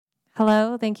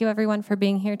Hello, thank you everyone for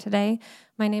being here today.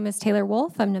 My name is Taylor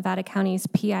Wolf. I'm Nevada County's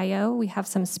PIO. We have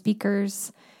some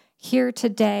speakers here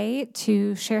today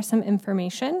to share some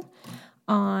information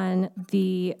on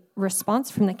the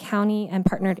response from the county and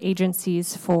partnered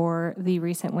agencies for the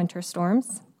recent winter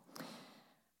storms.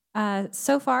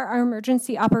 So far, our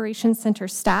Emergency Operations Center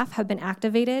staff have been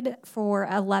activated for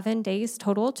 11 days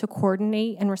total to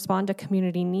coordinate and respond to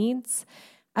community needs.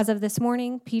 As of this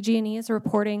morning, PG&E is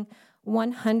reporting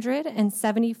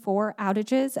 174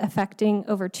 outages affecting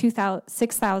over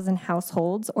 6,000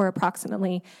 households, or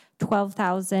approximately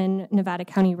 12,000 Nevada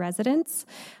County residents,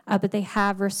 but they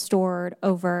have restored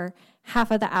over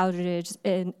half of the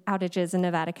outages in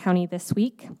Nevada County this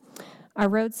week. Our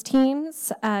roads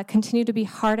teams continue to be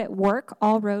hard at work.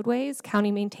 All roadways,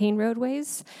 county-maintained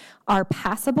roadways, are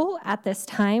passable at this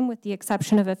time, with the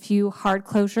exception of a few hard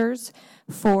closures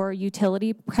for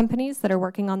utility companies that are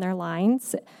working on their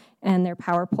lines and their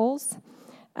power poles.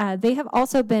 They have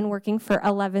also been working for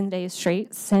 11 days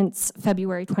straight since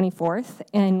February 24th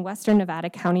in western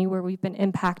Nevada County, where we've been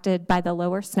impacted by the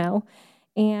lower snow,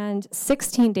 and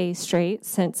 16 days straight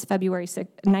since February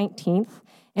 19th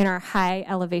in our high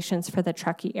elevations for the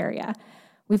Truckee area.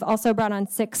 We've also brought on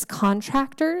 6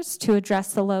 contractors to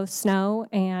address the low snow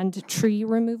and tree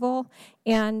removal,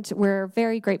 and we're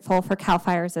very grateful for CAL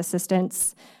FIRE's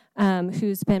assistance,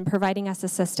 who's been providing us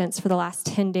assistance for the last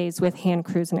 10 days with hand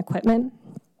crews and equipment.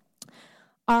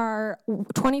 Our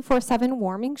 24/7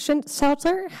 warming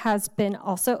shelter has been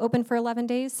also open for 11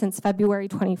 days since February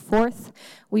 24th.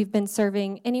 We've been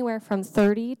serving anywhere from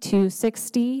 30 to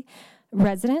 60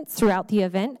 residents throughout the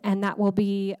event, and that will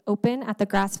be open at the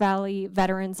Grass Valley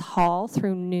Veterans Hall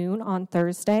through noon on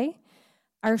Thursday.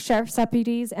 Our sheriff's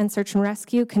deputies and search and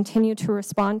rescue continue to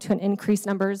respond to an increased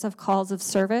numbers of calls of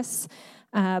service.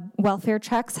 Welfare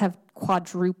checks have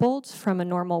quadrupled from a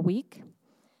normal week.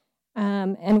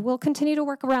 And we'll continue to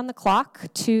work around the clock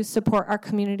to support our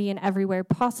community in every way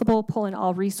possible, pull in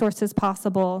all resources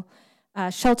possible,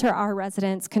 shelter our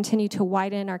residents, continue to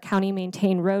widen our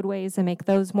county-maintained roadways and make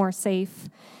those more safe,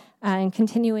 and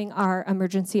continuing our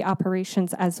emergency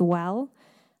operations as well.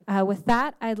 With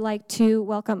that, I'd like to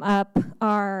welcome up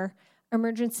our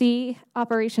Emergency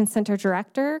Operations Center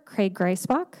Director, Craig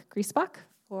Griesbach,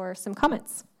 for some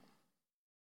comments.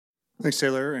 Thanks,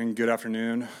 Taylor, and good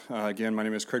afternoon. Again, my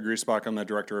name is Craig Griesbach. I'm the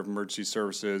Director of Emergency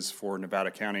Services for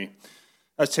Nevada County.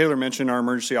 As Taylor mentioned, our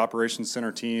Emergency Operations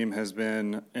Center team has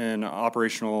been in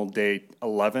operational day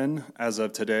 11 as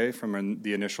of today from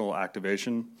the initial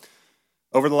activation.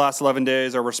 Over the last 11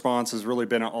 days, our response has really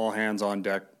been an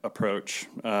all-hands-on-deck approach,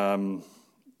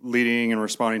 leading and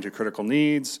responding to critical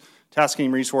needs, tasking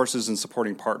resources, and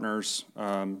supporting partners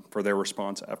for their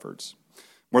response efforts.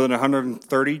 More than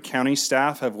 130 county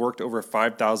staff have worked over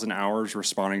 5,000 hours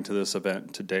responding to this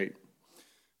event to date.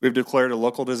 We've declared a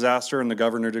local disaster, and the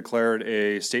governor declared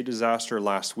a state disaster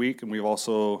last week, and we've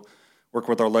also worked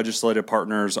with our legislative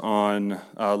partners on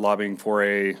lobbying for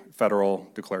a federal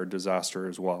declared disaster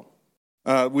as well.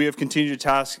 We have continued to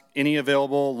task any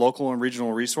available local and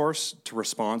regional resource to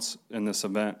response in this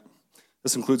event.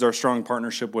 This includes our strong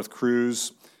partnership with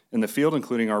crews in the field,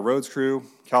 including our roads crew,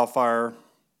 CAL FIRE,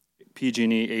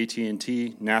 PG&E,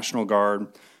 AT&T, National Guard,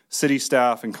 city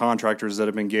staff, and contractors that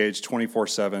have engaged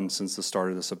 24/7 since the start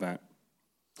of this event.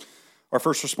 Our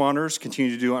first responders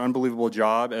continue to do an unbelievable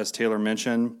job, as Taylor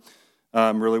mentioned,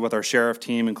 really with our sheriff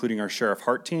team, including our Sheriff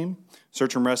Hart team,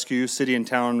 search and rescue, city and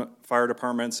town fire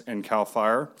departments, and CAL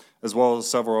FIRE, as well as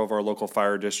several of our local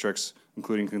fire districts,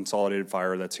 including Consolidated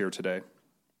Fire that's here today.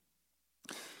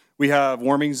 We have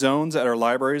warming zones at our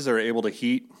libraries that are able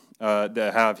to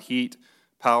that have heat,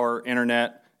 power,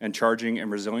 internet, and charging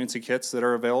and resiliency kits that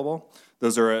are available.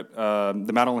 Those are at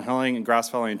the Madeline Helling and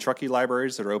Grass Valley and Truckee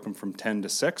libraries that are open from 10 to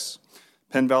 6,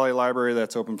 Penn Valley Library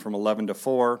that's open from 11 to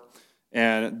 4,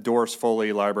 and Doris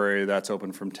Foley Library that's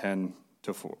open from 10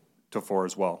 to 4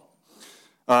 as well.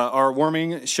 Our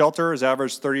warming shelter has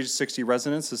averaged 30 to 60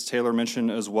 residents, as Taylor mentioned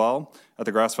as well, at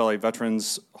the Grass Valley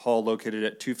Veterans Hall located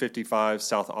at 255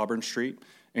 South Auburn Street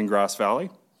in Grass Valley.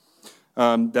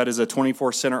 That is a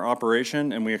 24-center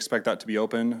operation, and we expect that to be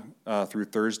open through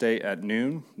Thursday at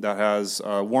noon. That has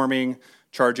warming,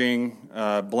 charging,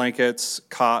 blankets,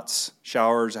 cots,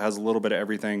 showers. It has a little bit of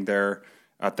everything there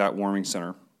at that warming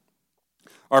center.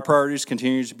 Our priorities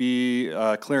continue to be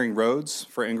clearing roads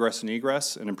for ingress and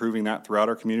egress and improving that throughout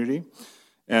our community,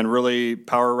 and really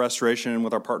power restoration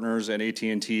with our partners at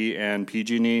AT&T and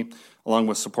PG&E, along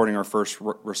with supporting our first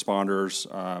responders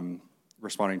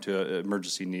responding to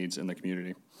emergency needs in the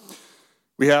community.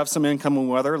 We have some incoming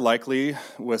weather, likely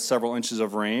with several inches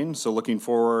of rain. So looking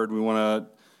forward, we want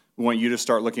to we want you to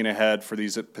start looking ahead for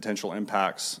these potential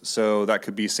impacts. So that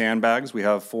could be sandbags. We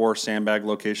have 4 sandbag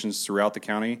locations throughout the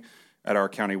county at our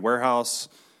county warehouse,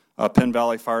 Penn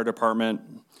Valley Fire Department,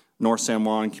 North San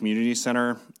Juan Community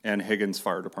Center, and Higgins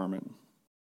Fire Department.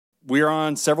 We are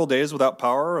on several days without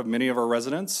power of many of our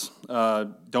residents.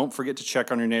 Don't forget to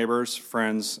check on your neighbors,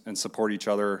 friends, and support each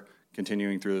other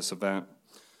continuing through this event.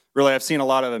 Really, I've seen a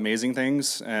lot of amazing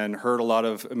things and heard a lot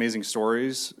of amazing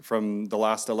stories from the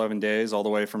last 11 days, all the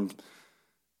way from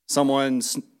someone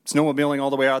snowmobiling all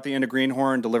the way out the end of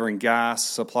Greenhorn, delivering gas,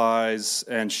 supplies,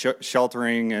 and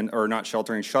shuttling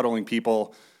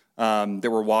people that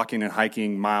were walking and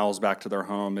hiking miles back to their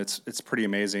home. It's pretty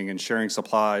amazing, and sharing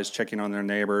supplies, checking on their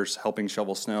neighbors, helping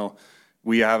shovel snow.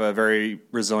 We have a very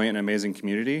resilient and amazing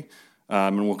community,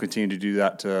 and we'll continue to do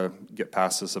that to get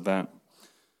past this event.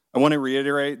 I want to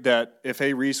reiterate that if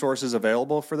a resource is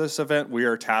available for this event, we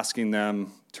are tasking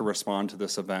them to respond to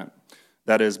this event.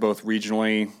 That is both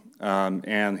regionally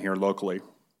and here locally.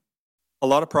 A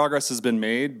lot of progress has been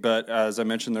made, but as I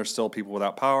mentioned, there's still people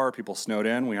without power, people snowed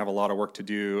in. We have a lot of work to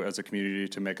do as a community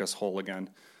to make us whole again.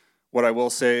 What I will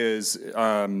say is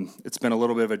it's been a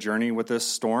little bit of a journey with this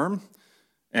storm,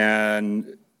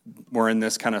 and we're in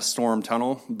this kind of storm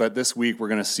tunnel, but this week we're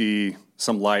going to see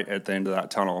some light at the end of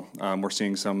that tunnel. We're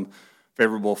seeing some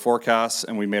favorable forecasts,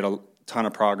 and we made a ton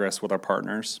of progress with our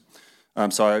partners.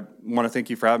 So I want to thank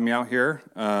you for having me out here,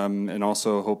 and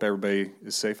also hope everybody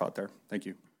is safe out there. Thank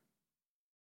you.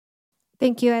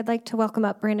 Thank you. I'd like to welcome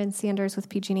up Brandon Sanders with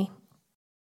PG&E.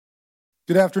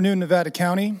 Good afternoon, Nevada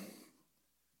County.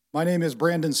 My name is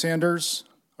Brandon Sanders.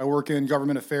 I work in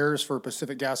government affairs for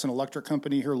Pacific Gas and Electric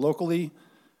Company here locally.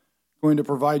 Going to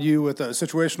provide you with a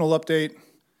situational update,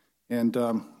 and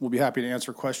we'll be happy to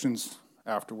answer questions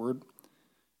afterward.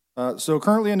 So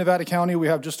currently in Nevada County, we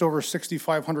have just over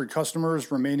 6,500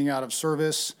 customers remaining out of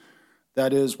service.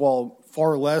 That is, while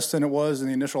far less than it was in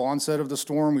the initial onset of the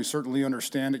storm, we certainly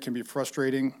understand it can be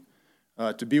frustrating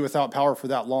to be without power for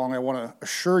that long. I want to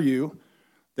assure you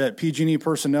that PG&E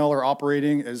personnel are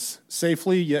operating as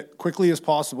safely yet quickly as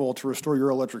possible to restore your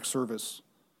electric service.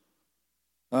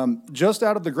 Just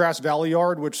out of the Grass Valley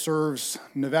Yard, which serves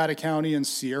Nevada County and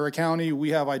Sierra County, we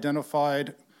have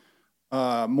identified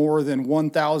more than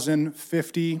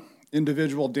 1,050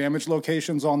 individual damage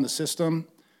locations on the system,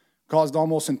 caused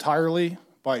almost entirely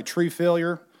by tree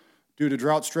failure due to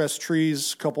drought-stressed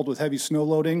trees coupled with heavy snow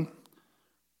loading.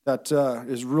 That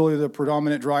is really the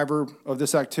predominant driver of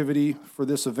this activity for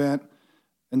this event.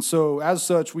 And so as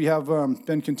such, we have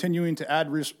been continuing to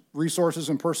add resources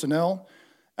and personnel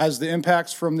as the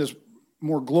impacts from this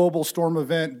more global storm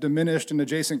event diminished in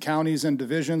adjacent counties and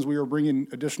divisions. We are bringing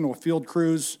additional field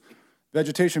crews,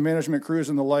 vegetation management crews,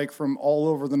 and the like from all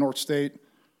over the North State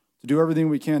to do everything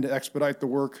we can to expedite the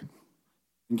work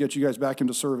and get you guys back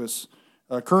into service.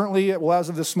 Currently, well, as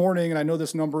of this morning, and I know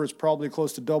this number is probably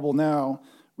close to double now,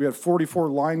 we have 44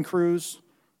 line crews,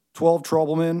 12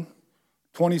 troublemen,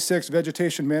 26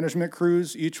 vegetation management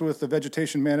crews, each with a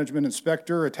vegetation management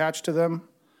inspector attached to them,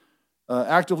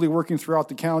 actively working throughout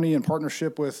the county in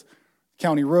partnership with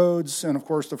county roads and, of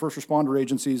course, the first responder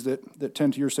agencies that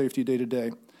tend to your safety day to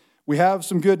day. We have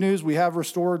some good news. We have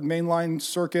restored mainline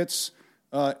circuits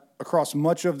across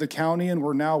much of the county, and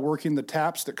we're now working the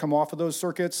taps that come off of those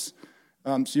circuits.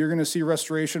 So you're going to see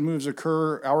restoration moves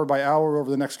occur hour by hour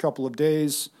over the next couple of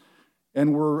days,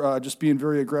 and we're just being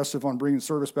very aggressive on bringing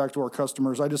service back to our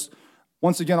customers.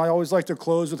 Once again, I always like to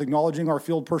close with acknowledging our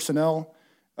field personnel.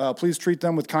 Please treat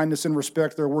them with kindness and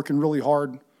respect. They're working really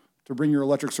hard to bring your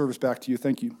electric service back to you.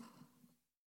 Thank you.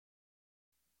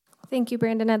 Thank you,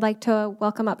 Brandon. I'd like to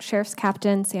welcome up Sheriff's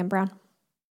Captain Sam Brown.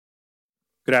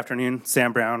 Good afternoon.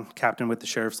 Sam Brown, Captain with the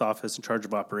Sheriff's Office in charge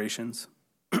of operations.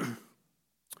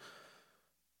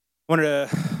 Wanted to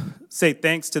say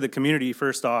thanks to the community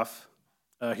first off.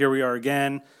 Here we are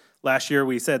again. Last year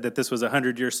we said that this was a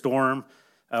 100-year storm.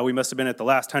 We must have been at the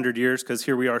last 100 years because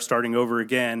here we are starting over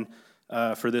again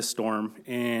for this storm.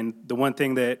 And the one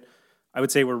thing that I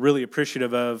would say we're really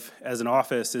appreciative of as an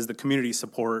office is the community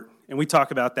support. And we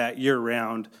talk about that year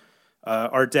round.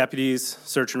 Our deputies,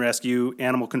 search and rescue,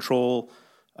 animal control,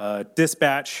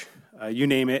 dispatch, you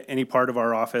name it, any part of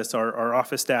our office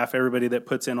staff, everybody that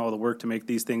puts in all the work to make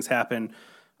these things happen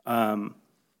are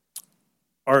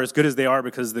as good as they are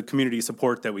because of the community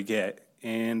support that we get.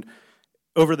 And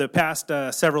over the past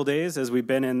several days, as we've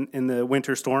been in the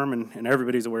winter storm, and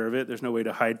everybody's aware of it, there's no way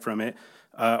to hide from it,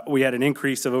 we had an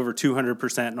increase of over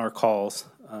 200% in our calls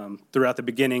throughout the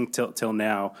beginning till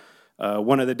now.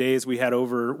 One of the days we had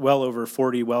well over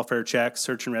 40 welfare checks,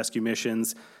 search and rescue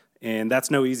missions, And that's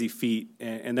no easy feat.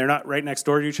 And they're not right next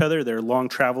door to each other. They're long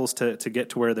travels to get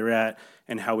to where they're at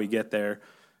and how we get there.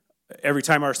 Every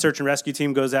time our search and rescue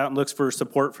team goes out and looks for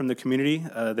support from the community,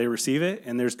 they receive it,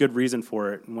 and there's good reason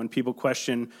for it. And when people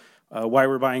question why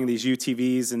we're buying these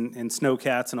UTVs and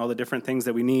snowcats and all the different things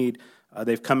that we need,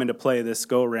 they've come into play this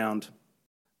go-around.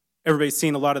 Everybody's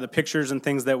seen a lot of the pictures and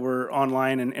things that were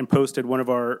online and posted. One of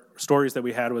our stories that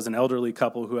we had was an elderly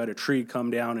couple who had a tree come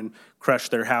down and crush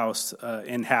their house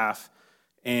in half.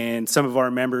 And some of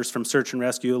our members from search and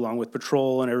rescue, along with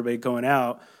patrol and everybody going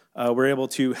out, were able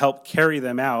to help carry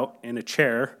them out in a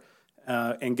chair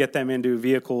and get them into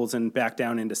vehicles and back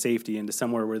down into safety, into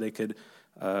somewhere where they could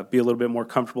be a little bit more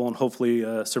comfortable and hopefully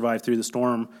survive through the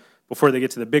storm before they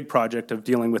get to the big project of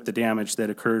dealing with the damage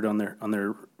that occurred on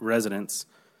their residence.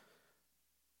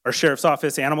 Our Sheriff's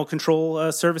Office Animal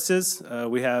Control Services,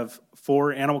 we have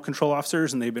 4 animal control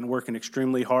officers, and they've been working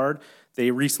extremely hard.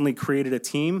 They recently created a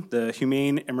team, the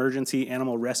Humane Emergency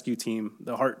Animal Rescue Team,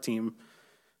 the HEART team.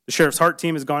 The Sheriff's HEART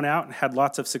team has gone out and had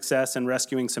lots of success in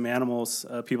rescuing some animals.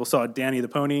 People saw Danny the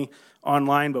pony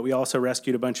online, but we also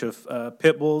rescued a bunch of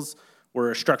pit bulls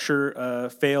where a structure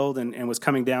failed and was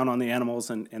coming down on the animals,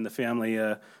 and the family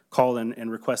called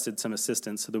and requested some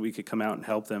assistance so that we could come out and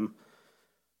help them.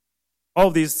 All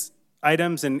of these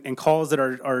items and calls that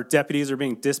our deputies are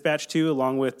being dispatched to,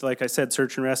 along with, like I said,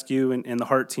 search and rescue and the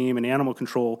HEART team and animal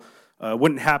control,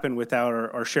 wouldn't happen without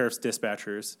our sheriff's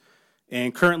dispatchers.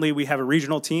 And currently we have a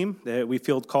regional team that we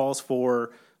field calls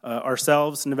for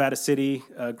ourselves, Nevada City,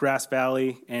 Grass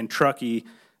Valley, and Truckee,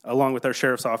 along with our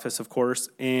sheriff's office, of course.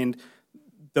 And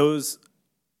those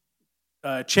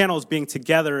channels being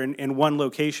together in one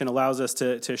location allows us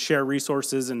to share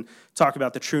resources and talk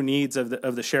about the true needs of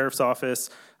the sheriff's office,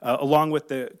 along with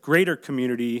the greater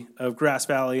community of Grass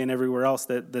Valley and everywhere else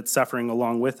that's suffering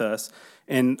along with us.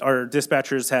 And our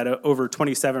dispatchers had a over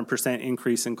 27%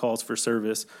 increase in calls for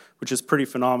service, which is pretty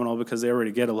phenomenal because they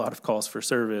already get a lot of calls for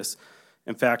service.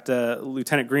 In fact,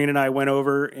 Lieutenant Green and I went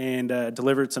over and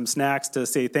delivered some snacks to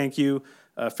say thank you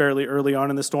fairly early on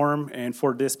in the storm, and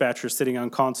 4 dispatchers sitting on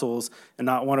consoles, and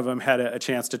not one of them had a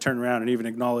chance to turn around and even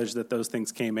acknowledge that those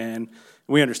things came in.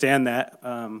 We understand that,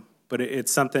 but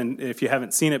it's something, if you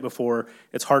haven't seen it before,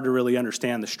 it's hard to really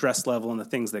understand the stress level and the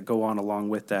things that go on along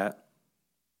with that.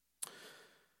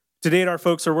 To date, our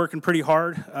folks are working pretty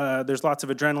hard. There's lots of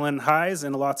adrenaline highs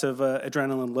and lots of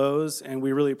adrenaline lows, and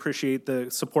we really appreciate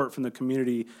the support from the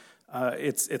community.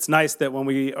 It's nice that when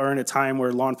we are in a time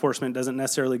where law enforcement doesn't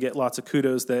necessarily get lots of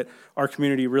kudos, that our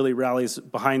community really rallies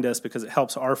behind us because it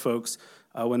helps our folks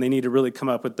when they need to really come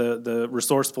up with the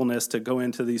resourcefulness to go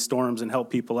into these storms and help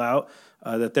people out,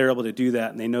 that they're able to do that,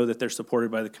 and they know that they're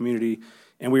supported by the community.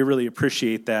 And we really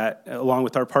appreciate that, along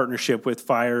with our partnership with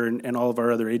fire and all of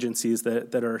our other agencies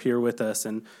that are here with us.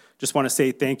 And just want to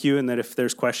say thank you, and that if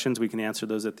there's questions, we can answer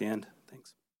those at the end.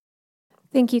 Thanks.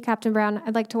 Thank you, Captain Brown.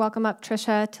 I'd like to welcome up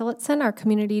Tricia Tillotson, our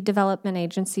Community Development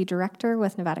Agency Director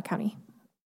with Nevada County.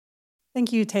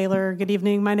 Thank you, Taylor. Good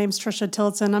evening. My name is Tricia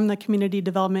Tillotson. I'm the Community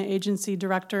Development Agency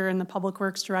Director and the Public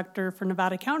Works Director for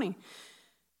Nevada County.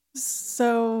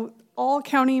 So all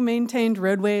county-maintained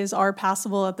roadways are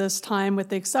passable at this time, with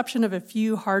the exception of a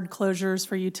few hard closures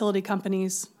for utility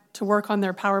companies to work on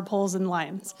their power poles and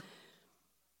lines.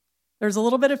 There's a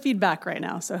little bit of feedback right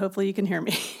now, so hopefully you can hear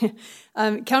me.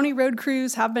 County road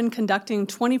crews have been conducting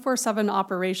 24/7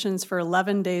 operations for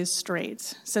 11 days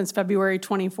straight since February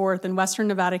 24th in Western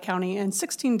Nevada County and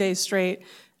 16 days straight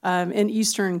in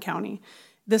Eastern County.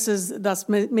 That's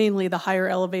mainly the higher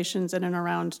elevations in and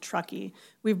around Truckee.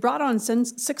 We've brought on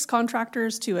 6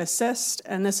 contractors to assist,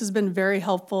 and this has been very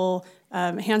helpful.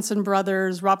 Hanson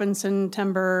Brothers, Robinson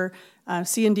Timber,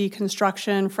 C&D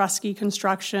Construction, Fresky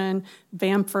Construction,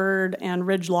 Bamford, and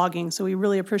Ridge Logging. So we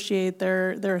really appreciate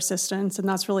their assistance, and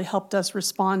that's really helped us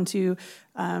respond to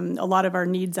a lot of our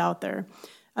needs out there.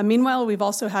 Meanwhile, we've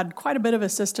also had quite a bit of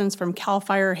assistance from CAL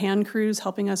FIRE hand crews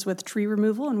helping us with tree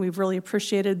removal, and we've really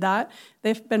appreciated that.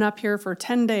 They've been up here for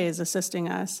 10 days assisting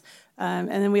us. And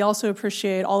then we also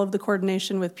appreciate all of the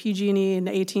coordination with PG&E and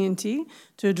AT&T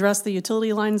to address the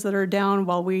utility lines that are down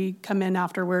while we come in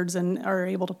afterwards and are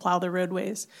able to plow the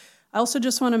roadways. I also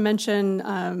just want to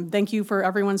mention thank you for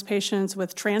everyone's patience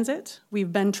with transit.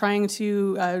 We've been trying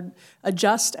to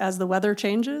adjust as the weather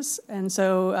changes, and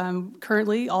so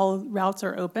currently all routes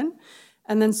are open.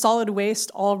 And then solid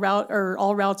waste, all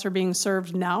routes are being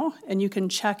served now, and you can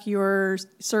check your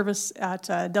service at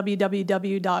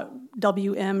www.wm.com.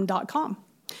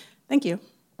 Thank you.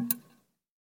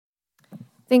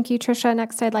 Thank you, Tricia.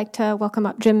 Next, I'd like to welcome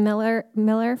up Jim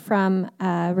Miller from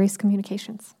Race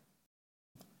Communications.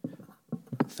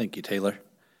 Thank you, Taylor.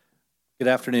 Good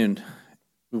afternoon.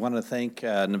 We want to thank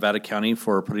Nevada County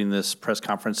for putting this press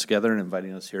conference together and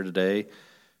inviting us here today.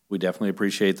 We definitely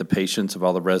appreciate the patience of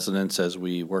all the residents as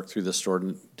we work through the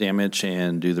storm damage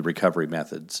and do the recovery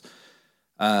methods.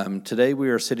 Today we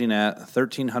are sitting at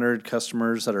 1,300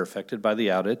 customers that are affected by the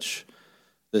outage.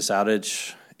 This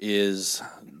outage is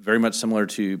very much similar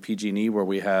to PG&E, where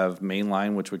we have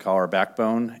mainline, which we call our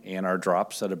backbone, and our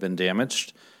drops that have been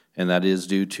damaged, and that is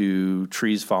due to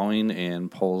trees falling and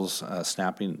poles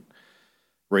snapping.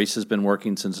 RACE has been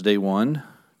working since day one,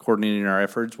 coordinating our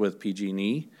efforts with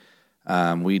PG&E.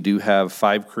 We do have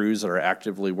 5 crews that are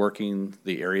actively working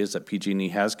the areas that PG&E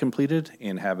has completed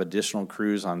and have additional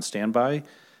crews on standby.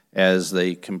 As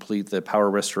they complete the power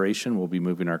restoration, we'll be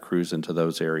moving our crews into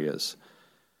those areas.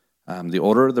 The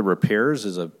order of the repairs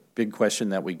is a big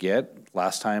question that we get.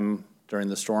 Last time during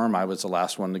the storm, I was the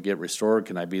last one to get restored.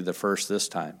 Can I be the first this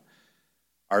time?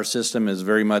 Our system is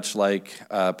very much like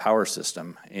a power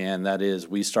system, and that is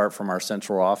we start from our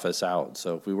central office out.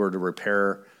 So if we were to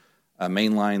repair a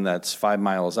main line that's 5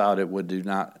 miles out, it would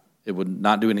not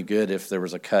do any good if there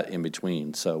was a cut in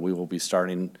between. So we will be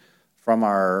starting from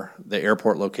the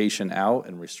airport location out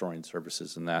and restoring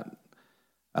services in that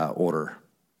order.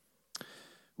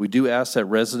 We do ask that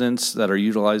residents that are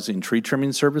utilizing tree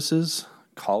trimming services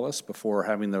call us before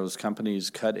having those companies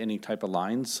cut any type of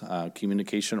lines,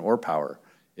 communication or power.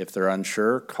 If they're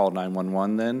unsure, call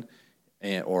 911 then,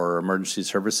 or emergency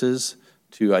services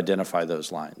to identify those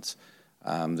lines.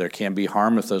 There can be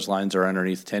harm if those lines are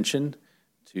underneath tension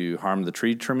to harm the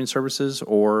tree trimming services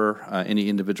or any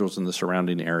individuals in the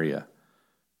surrounding area.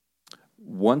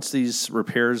 Once these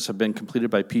repairs have been completed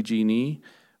by PG&E,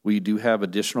 we do have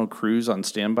additional crews on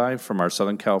standby from our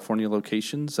Southern California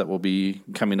locations that will be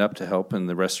coming up to help in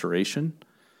the restoration.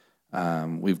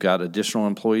 We've got additional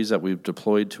employees that we've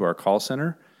deployed to our call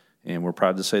center, and we're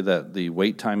proud to say that the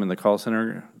wait time in the call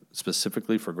center,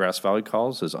 specifically for Grass Valley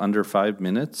calls, is under 5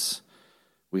 minutes.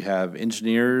 We have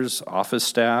engineers, office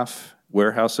staff,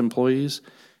 warehouse employees,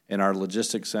 and our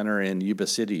logistics center in Yuba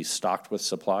City stocked with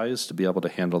supplies to be able to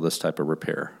handle this type of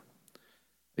repair.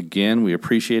 Again, we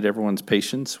appreciate everyone's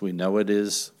patience. We know it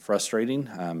is frustrating.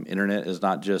 Internet is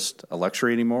not just a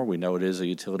luxury anymore. We know it is a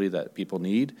utility that people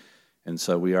need, and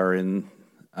so we are in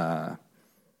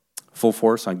full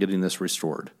force on getting this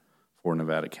restored for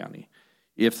Nevada County.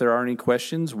 If there are any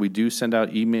questions, we do send out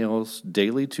emails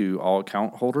daily to all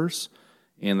account holders,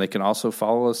 and they can also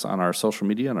follow us on our social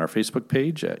media on our Facebook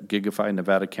page at Gigify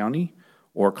Nevada County,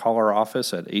 or call our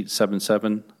office at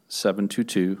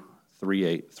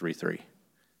 877-722-3833.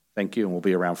 Thank you, and we'll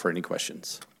be around for any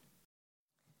questions.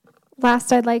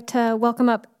 Last, I'd like to welcome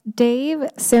up Dave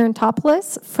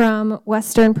Sarantopoulos from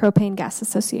Western Propane Gas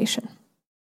Association.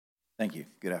 Thank you.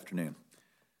 Good afternoon.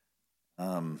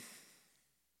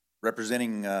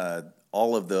 Representing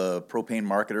all of the propane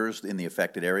marketers in the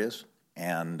affected areas,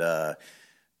 and the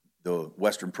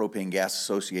Western Propane Gas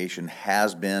Association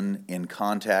has been in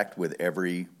contact with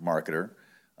every marketer.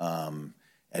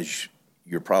 As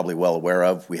you're probably well aware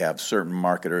of, we have certain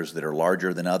marketers that are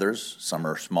larger than others. Some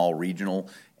are small regional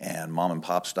and mom and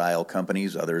pop style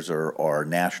companies. Others are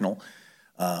national.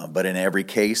 But in every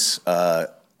case,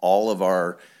 all of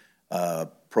our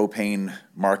propane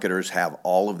marketers have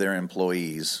all of their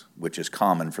employees, which is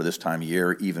common for this time of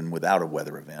year, even without a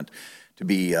weather event, to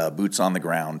be boots on the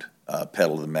ground,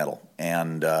 pedal to the metal.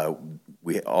 And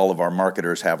all of our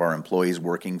marketers have our employees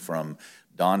working from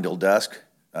dawn till dusk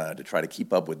to try to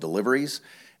keep up with deliveries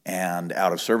and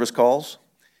out of service calls.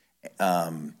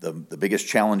 The biggest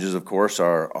challenges, of course,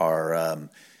 are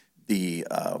the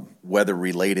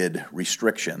weather-related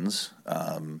restrictions.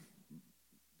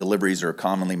 Deliveries are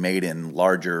commonly made in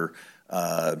larger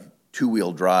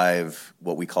two-wheel drive,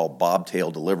 what we call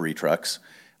bobtail delivery trucks,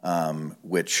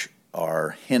 which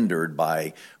are hindered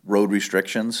by road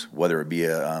restrictions, whether it be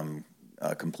a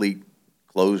complete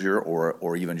closure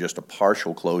or even just a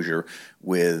partial closure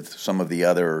with some of the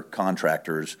other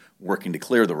contractors working to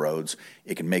clear the roads.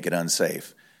 It can make it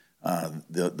unsafe.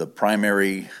 The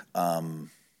primary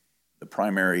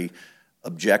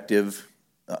objective,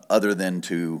 other than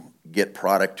to get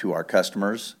product to our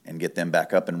customers and get them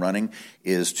back up and running,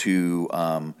 is to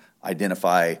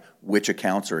identify which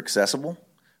accounts are accessible.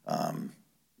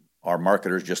 Our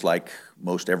marketers, just like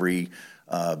most every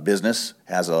business,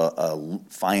 has a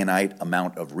finite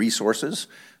amount of resources.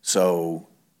 So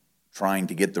trying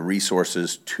to get the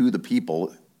resources to the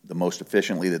people the most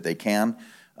efficiently that they can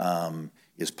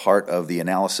is part of the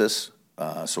analysis.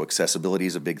 So accessibility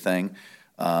is a big thing.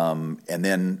 And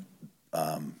then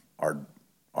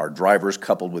our drivers,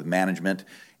 coupled with management,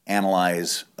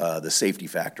 analyze the safety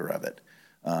factor of it.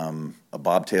 A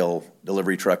bobtail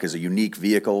delivery truck is a unique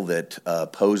vehicle that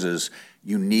poses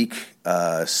unique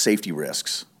safety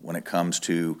risks when it comes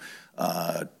to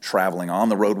traveling on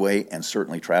the roadway and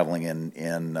certainly traveling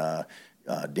in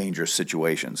dangerous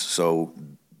situations. So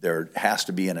there has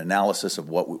to be an analysis of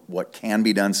what can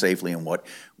be done safely and what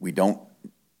we don't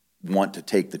want to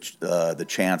take the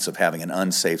chance of having an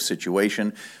unsafe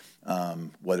situation,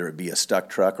 whether it be a stuck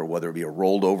truck or whether it be a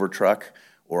rolled over truck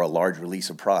or a large release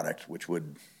of product, which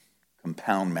would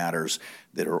compound matters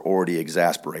that are already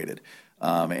exasperated.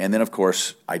 And then, of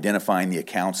course, identifying the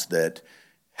accounts that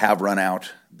have run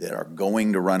out, that are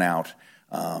going to run out,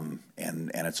 and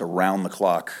it's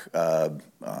around-the-clock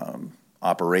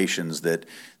operations that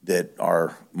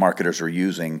our marketers are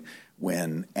using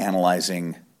when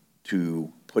analyzing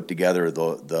to put together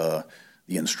the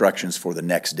instructions for the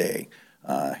next day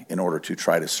in order to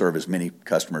try to serve as many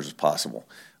customers as possible.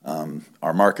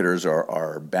 Our marketers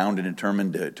are bound and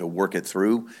determined to work it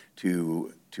through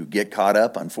to get caught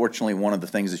up. Unfortunately, one of the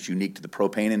things that's unique to the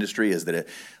propane industry is that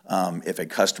if a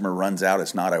customer runs out,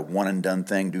 it's not a one-and-done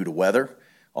thing due to weather,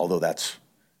 although that's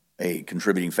a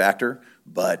contributing factor.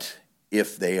 But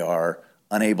if they are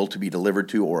unable to be delivered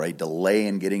to or a delay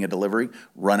in getting a delivery,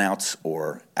 runouts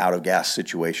or out-of-gas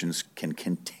situations can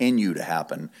continue to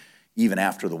happen even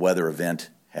after the weather event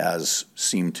has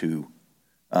seemed to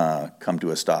come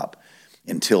to a stop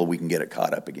until we can get it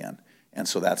caught up again. And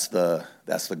so that's the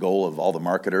goal of all the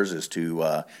marketers is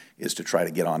to try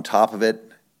to get on top of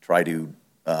it, try to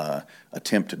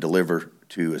attempt to deliver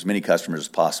to as many customers as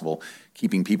possible,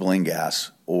 keeping people in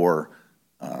gas or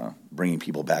bringing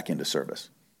people back into service.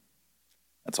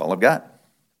 That's all I've got.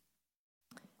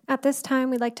 At this time,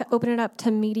 we'd like to open it up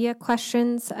to media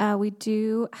questions. We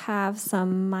do have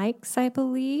some mics, I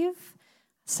believe.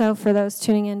 So for those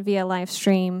tuning in via live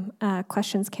stream,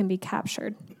 questions can be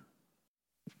captured.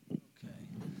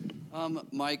 Okay.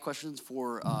 My question's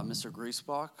for Mr.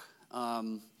 Griesbach.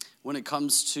 When it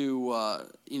comes to,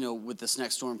 with this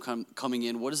next storm coming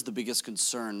in, what is the biggest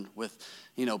concern with,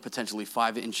 potentially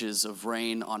 5 inches of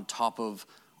rain on top of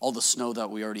all the snow that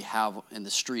we already have in the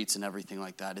streets and everything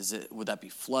like that? Would that be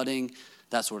flooding,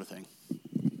 that sort of thing?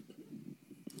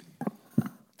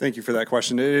 Thank you for that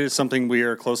question. It is something we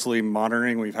are closely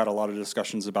monitoring. We've had a lot of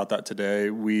discussions about that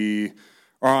today. We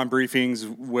are on briefings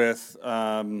with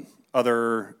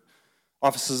other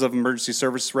offices of emergency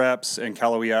service reps and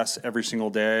Cal OES every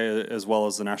single day, as well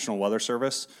as the National Weather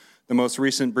Service. The most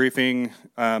recent briefing,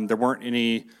 there weren't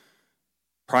any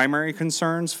primary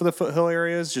concerns for the foothill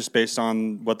areas, just based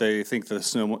on what they think the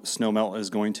snow melt is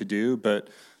going to do, but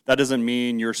that doesn't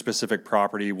mean your specific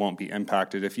property won't be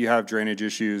impacted. If you have drainage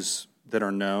issues that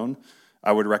are known,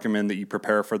 I would recommend that you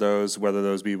prepare for those, whether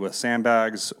those be with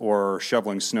sandbags or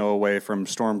shoveling snow away from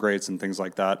storm grates and things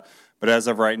like that. But as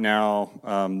of right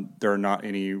now, there are not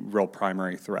any real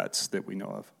primary threats that we know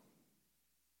of.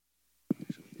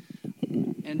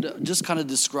 And just kind of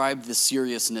describe the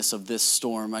seriousness of this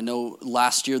storm. I know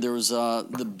last year there was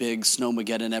the big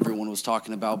Snowmageddon everyone was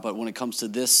talking about, but when it comes to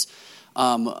this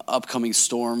upcoming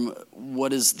storm,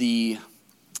 what is the,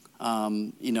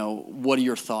 what are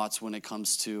your thoughts when it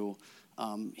comes to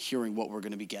hearing what we're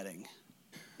going to be getting?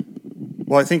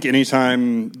 Well, I think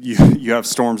anytime you have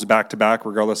storms back to back,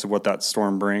 regardless of what that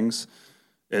storm brings,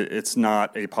 it's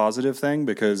not a positive thing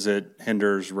because it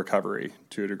hinders recovery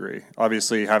to a degree.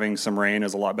 Obviously, having some rain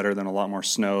is a lot better than a lot more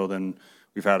snow than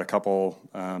we've had a couple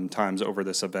times over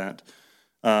this event.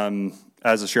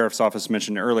 As the Sheriff's Office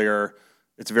mentioned earlier,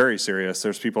 it's very serious.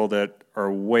 There's people that are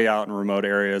way out in remote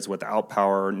areas without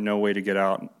power, no way to get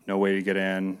out, no way to get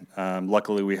in.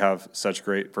 Luckily, we have such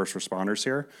great first responders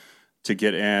here to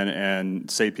get in and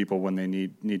save people when they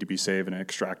need to be saved and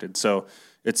extracted. So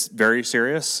it's very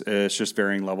serious. It's just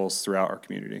varying levels throughout our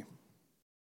community.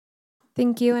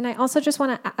 Thank you. And I also just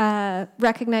want to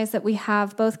recognize that we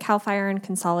have both CAL FIRE and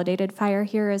Consolidated Fire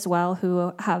here as well,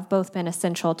 who have both been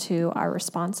essential to our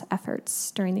response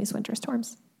efforts during these winter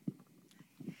storms.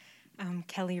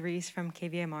 Kelly Reese from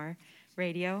KVMR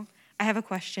Radio. I have a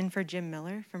question for Jim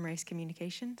Miller from Race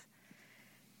Communications.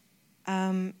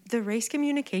 The Race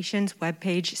Communications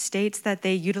webpage states that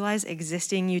they utilize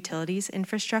existing utilities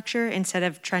infrastructure instead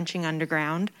of trenching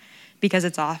underground because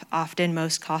it's often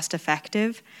most cost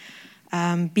effective.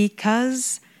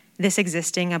 Because this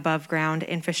existing above ground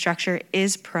infrastructure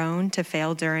is prone to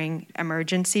fail during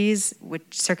emergencies, which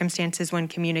circumstances when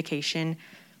communication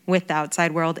with the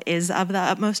outside world is of the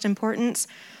utmost importance,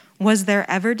 was there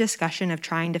ever discussion of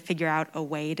trying to figure out a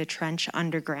way to trench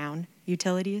underground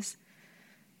utilities?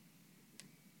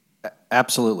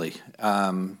 Absolutely.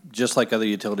 Just like other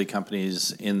utility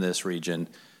companies in this region,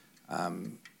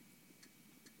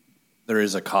 there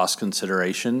is a cost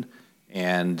consideration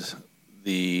and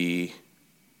the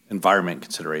environment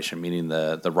consideration, meaning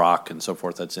the rock and so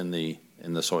forth that's in the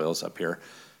soils up here.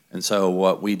 And so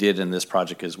what we did in this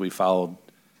project is we followed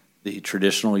the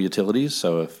traditional utilities.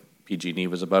 So if PG&E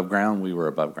was above ground, we were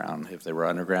above ground. If they were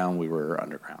underground, we were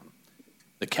underground.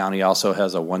 The county also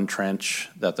has a one trench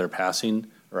that they're passing,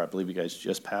 or I believe you guys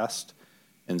just passed.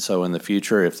 And so in the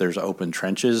future, if there's open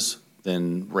trenches,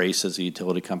 then RACE as a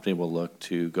utility company will look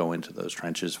to go into those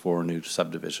trenches for new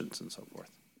subdivisions and so forth.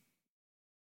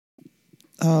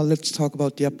 Let's talk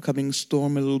about the upcoming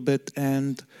storm a little bit.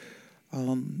 And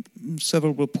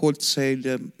several reports say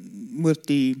that with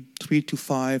the 3 to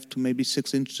 5 to maybe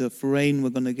 6 inches of rain we're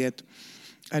going to get,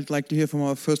 I'd like to hear from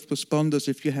our first responders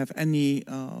if you have any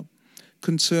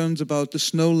concerns about the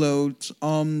snow loads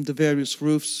on the various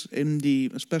roofs,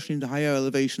 especially in the higher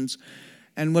elevations,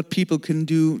 and what people can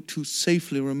do to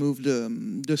safely remove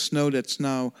the snow that's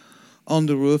now on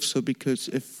the roof. So because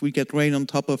if we get rain on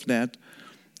top of that,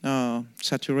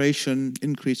 saturation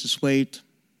increases weight,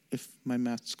 if my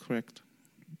math's correct.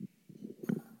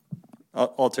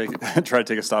 I'll try to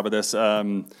take a stab at this.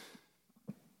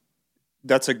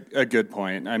 That's a good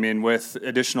point. I mean, with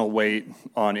additional weight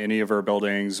on any of our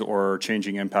buildings or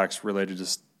changing impacts related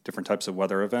to different types of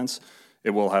weather events, it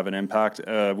will have an impact.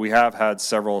 We have had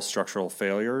several structural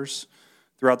failures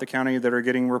throughout the county that are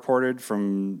getting reported,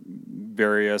 from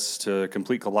various to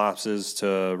complete collapses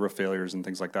to roof failures and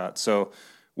things like that. So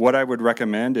what I would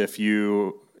recommend, if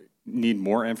you need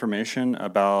more information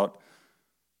about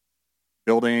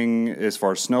building as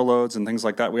far as snow loads and things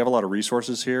like that, we have a lot of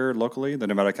resources here locally. The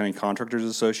Nevada County Contractors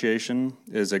Association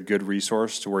is a good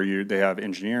resource to where they have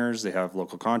engineers, they have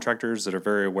local contractors that are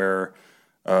very aware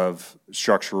of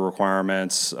structural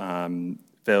requirements,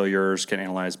 failures, can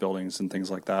analyze buildings and things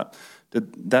like that.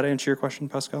 Did that answer your question,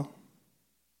 Pascal?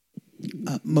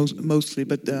 Mostly,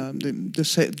 but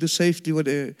the safety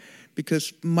would,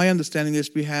 because my understanding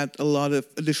is we had a lot of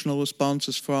additional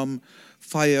responses from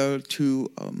fire to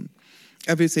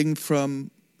everything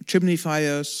from chimney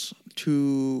fires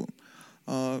to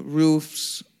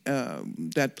roofs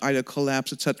that either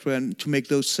collapse, etc., and to make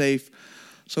those safe.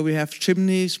 So we have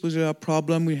chimneys, which are a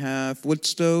problem. We have wood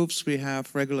stoves. We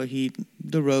have regular heat,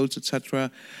 the roads, etc.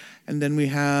 And then we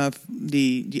have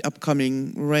the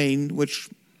upcoming rain, which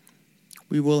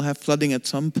we will have flooding at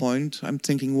some point. I'm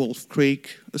thinking Wolf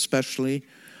Creek, especially,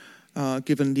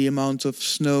 given the amount of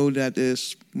snow that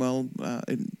is,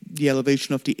 the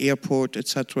elevation of the airport,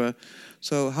 etc.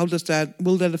 So how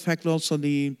will that affect also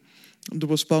the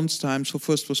response times for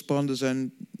first responders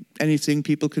and anything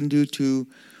people can do to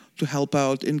help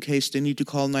out in case they need to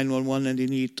call 911 and they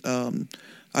need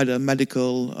either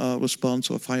medical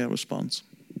response or fire response?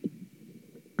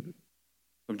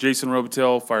 I'm Jason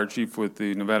Robitel, Fire Chief with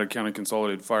the Nevada County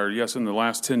Consolidated Fire. Yes, in the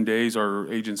last 10 days,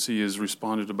 our agency has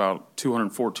responded to about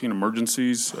 214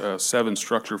 emergencies, 7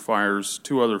 structure fires,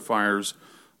 2 other fires,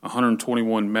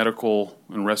 121 medical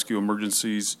and rescue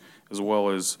emergencies, as well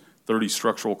as 30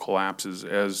 structural collapses.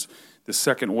 As the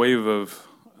second wave of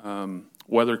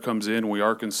weather comes in, we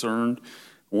are concerned.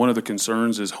 One of the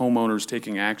concerns is homeowners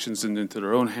taking actions into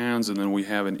their own hands, and then we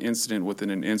have an incident within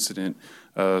an incident,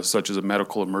 such as a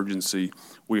medical emergency.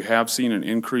 We have seen an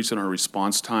increase in our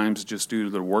response times just due to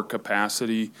the work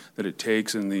capacity that it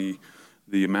takes and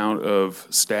the amount of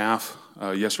staff.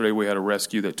 Yesterday we had a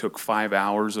rescue that took 5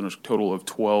 hours and a total of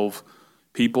 12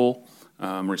 people,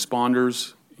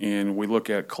 responders, and we look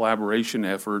at collaboration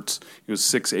efforts. It was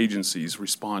 6 agencies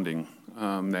responding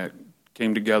that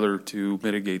came together to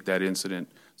mitigate that incident.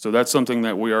 So that's something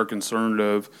that we are concerned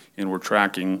of and we're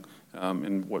tracking.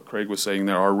 And what Craig was saying,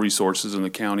 there are resources in the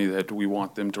county that we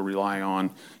want them to rely on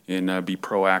and be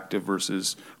proactive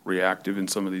versus reactive in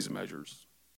some of these measures.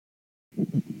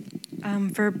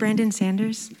 For Brandon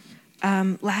Sanders,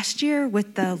 last year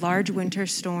with the large winter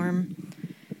storm,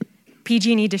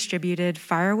 PG&E distributed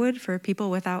firewood for people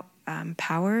without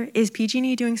power. Is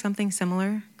PG&E doing something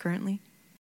similar currently?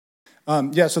 So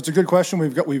it's a good question.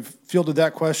 We've fielded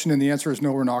that question, and the answer is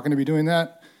no, we're not going to be doing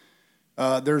that.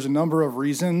 There's a number of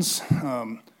reasons.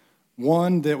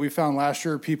 One, that we found last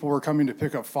year, people were coming to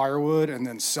pick up firewood and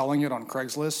then selling it on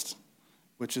Craigslist,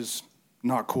 which is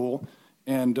not cool.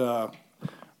 And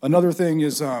another thing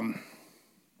is it's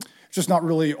just not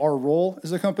really our role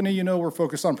as a company. You know, we're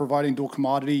focused on providing dual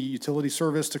commodity utility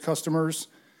service to customers.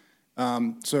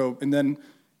 So the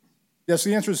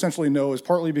answer is essentially no, is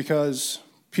partly because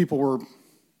people were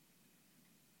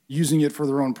using it for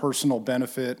their own personal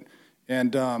benefit.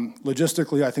 And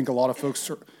logistically, I think a lot of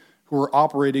folks who are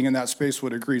operating in that space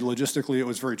would agree. Logistically, it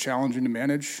was very challenging to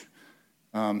manage.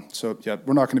 We're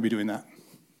not going to be doing that.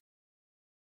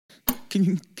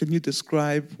 Can you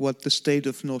describe what the state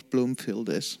of North Bloomfield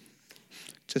is?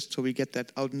 Just so we get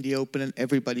that out in the open and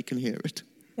everybody can hear it.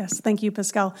 Yes, thank you,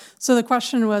 Pascal. So the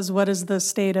question was, what is the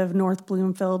state of North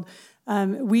Bloomfield?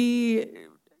 We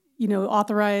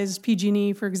authorized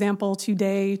PG&E, for example,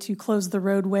 today to close the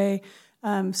roadway,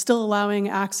 still allowing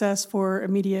access for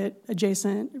immediate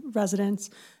adjacent residents,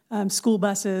 school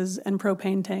buses, and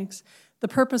propane tanks. The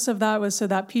purpose of that was so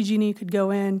that PG&E could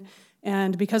go in,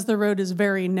 and because the road is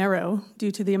very narrow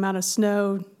due to the amount of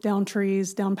snow, down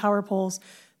trees, down power poles,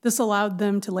 this allowed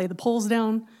them to lay the poles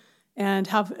down and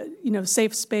have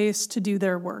safe space to do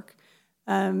their work.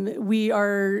 We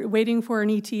are waiting for an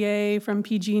ETA from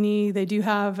PG&E. They do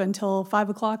have until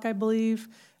 5 o'clock, I believe,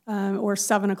 or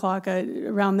 7 o'clock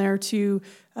around there to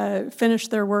finish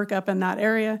their work up in that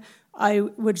area. I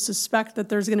would suspect that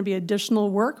there's going to be additional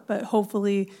work, but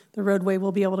hopefully the roadway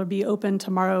will be able to be open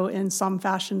tomorrow in some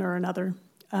fashion or another.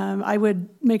 I would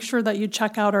make sure that you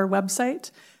check out our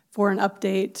website for an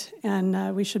update,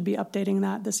 and we should be updating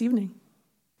that this evening.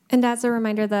 And as a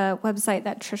reminder, the website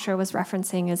that Tricia was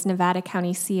referencing is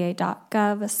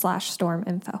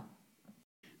nevadacountyca.gov/storminfo.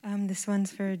 This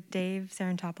one's for Dave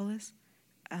Sarantopoulos.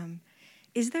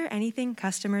 Is there anything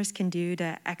customers can do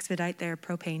to expedite their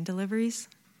propane deliveries?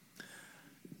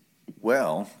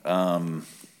 Well,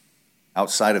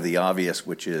 outside of the obvious,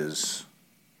 which is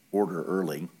order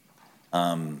early,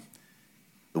 the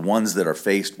ones that are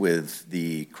faced with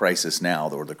the crisis now,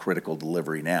 or the critical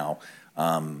delivery now,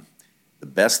 the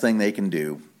best thing they can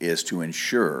do is to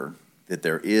ensure that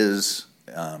there is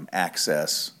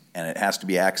access, and it has to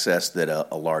be access that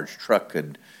a large truck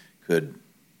could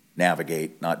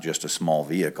navigate, not just a small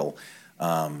vehicle,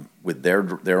 with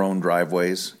their own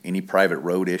driveways, any private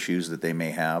road issues that they may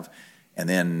have. And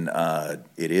then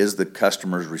it is the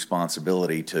customer's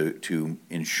responsibility to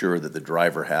ensure that the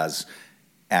driver has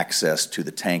access to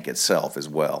the tank itself as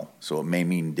well. So it may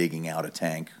mean digging out a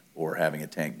tank or having a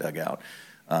tank dug out.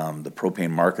 The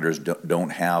propane marketers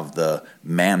don't have the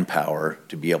manpower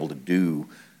to be able to do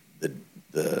the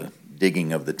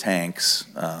digging of the tanks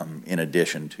in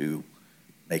addition to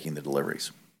making the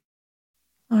deliveries.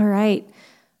 All right.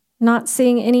 Not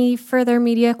seeing any further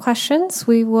media questions,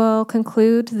 we will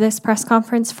conclude this press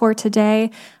conference for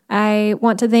today. I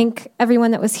want to thank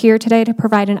everyone that was here today to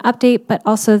provide an update, but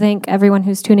also thank everyone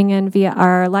who's tuning in via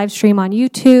our live stream on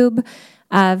YouTube,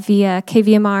 via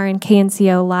KVMR and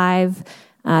KNCO Live,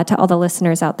 to all the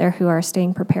listeners out there who are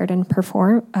staying prepared and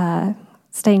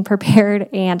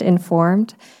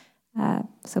informed.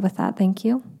 So with that, thank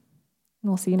you, and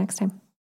we'll see you next time.